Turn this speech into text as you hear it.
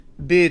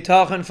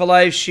B'tachan for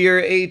Life, Shir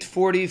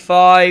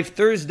 845,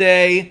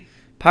 Thursday,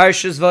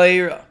 Parshas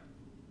Vayera.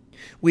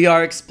 We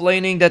are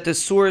explaining that the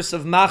source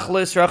of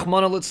Machlis,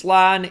 Rachmana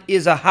litzlan,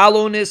 is a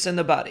hollowness in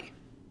the body.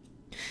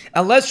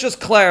 And let's just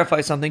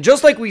clarify something.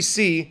 Just like we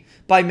see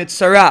by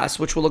Mitzaras,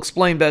 which we'll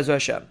explain Be'ez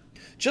Hashem.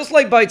 Just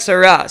like by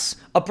Tzaras,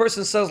 a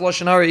person says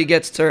Lashon Hara, he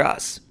gets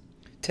Tzaras.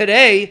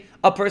 Today,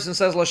 a person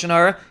says Lashon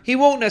Hara, he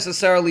won't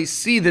necessarily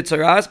see the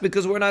Tzaras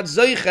because we're not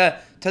Zoiche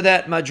to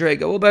that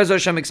Madrega. We'll Be'ez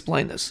Hashem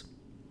explain this.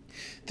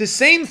 The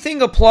same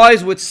thing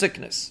applies with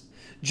sickness.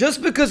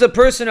 Just because a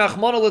person,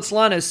 Rachmana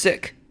litzlan, is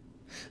sick,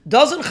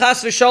 doesn't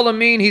Chas v'Shalom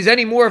mean he's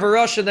any more of a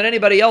Russian than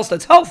anybody else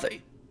that's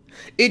healthy.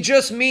 It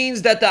just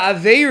means that the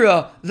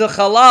Aveira, the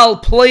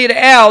Halal, played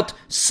out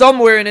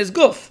somewhere in his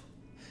guf.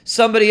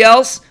 Somebody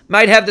else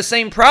might have the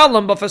same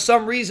problem, but for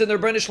some reason the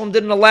Rebbeinu Shalom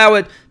didn't allow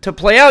it to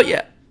play out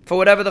yet, for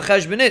whatever the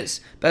cheshbon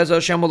is. Be'ez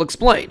Hashem will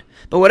explain.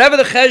 But whatever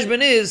the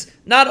cheshbon is,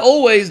 not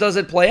always does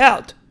it play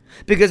out.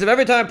 Because if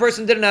every time a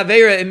person did an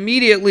Aveira,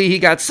 immediately he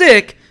got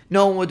sick,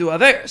 no one would do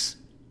Aveiras.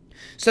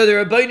 So the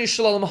Rebbeinu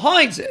Shalom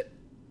hides it.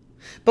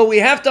 But we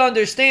have to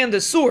understand the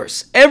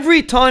source.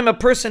 Every time a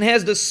person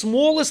has the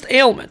smallest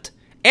ailment,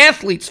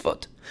 athlete's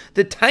foot,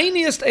 the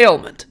tiniest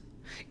ailment,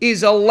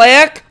 is a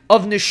lack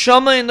of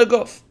neshama in the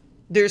guf.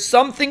 There's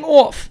something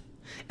off.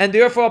 And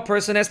therefore a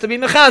person has to be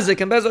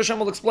mechazik. And Be'ez Hashem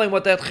will explain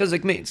what that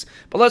chizik means.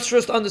 But let's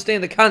first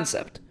understand the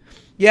concept.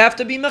 You have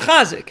to be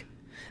mechazik.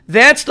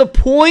 That's the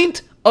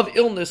point of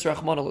illness,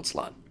 Rachmana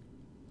litzlan.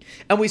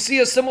 And we see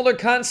a similar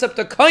concept,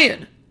 a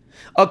kohen.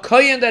 A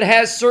kohen that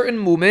has certain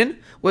mumin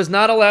was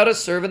not allowed to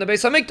serve in the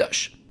Beis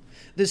HaMikdash.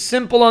 The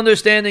simple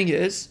understanding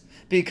is,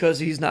 because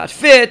he's not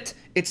fit,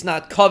 it's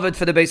not covered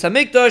for the Beis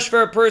HaMikdash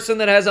for a person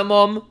that has a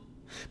mum.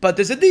 But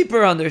there's a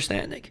deeper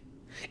understanding.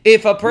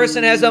 If a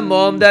person has a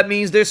mum, that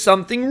means there's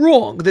something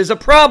wrong. There's a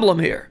problem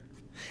here.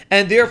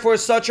 And therefore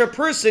such a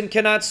person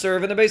cannot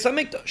serve in the Beis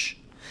HaMikdash.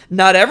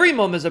 Not every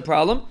mum is a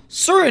problem.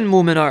 Certain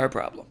mumin are a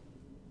problem.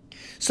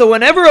 So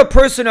whenever a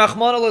person,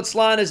 Rachmana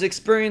litzlan, is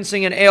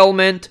experiencing an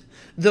ailment,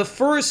 the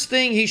first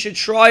thing he should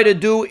try to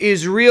do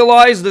is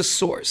realize the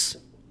source.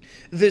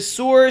 The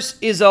source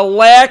is a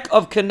lack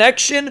of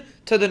connection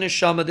to the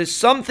neshama. There's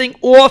something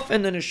off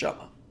in the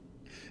neshama.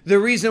 The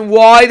reason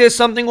why there's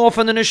something off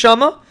in the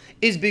neshama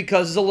is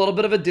because there's a little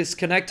bit of a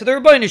disconnect to the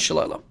Rebbeinu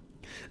Shalom.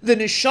 The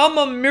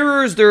neshama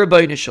mirrors the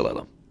Rebbeinu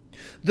Shalom.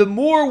 The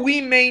more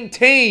we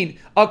maintain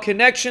a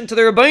connection to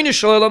the Rebbeinu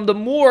Shalom, the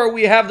more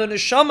we have the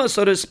neshama,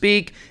 so to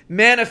speak,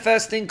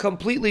 manifesting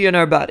completely in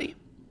our body.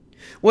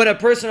 When a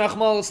person,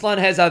 Rachmana litzlan,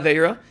 has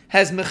Aveira,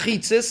 has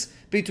mechitzis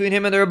between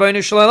him and the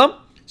Rebbeinu Shalom,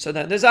 so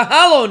then there's a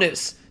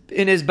hollowness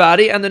in his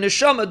body, and the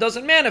neshama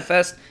doesn't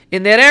manifest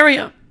in that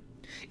area.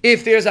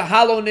 If there's a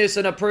hollowness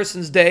in a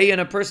person's day, in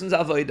a person's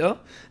avodah,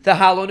 the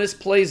hollowness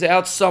plays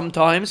out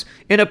sometimes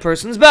in a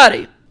person's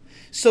body.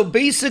 So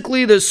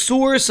basically the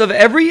source of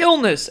every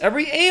illness,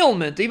 every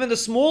ailment, even the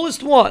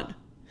smallest one,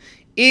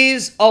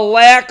 is a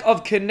lack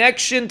of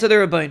connection to the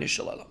Rebbeinu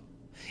Shalom.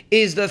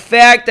 Is the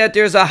fact that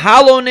there's a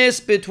hollowness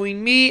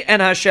between me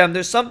and Hashem.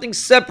 There's something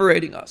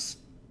separating us.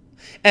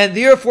 And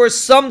therefore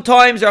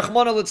sometimes,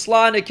 Rachmana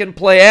litzlan, it can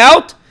play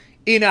out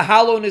in a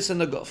hollowness in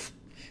the guf.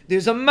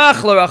 There's a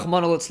machla,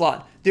 Rachmana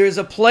litzlan. There is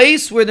a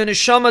place where the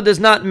neshama does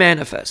not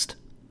manifest.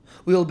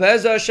 We will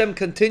Be'ez Hashem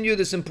continue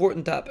this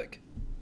important topic.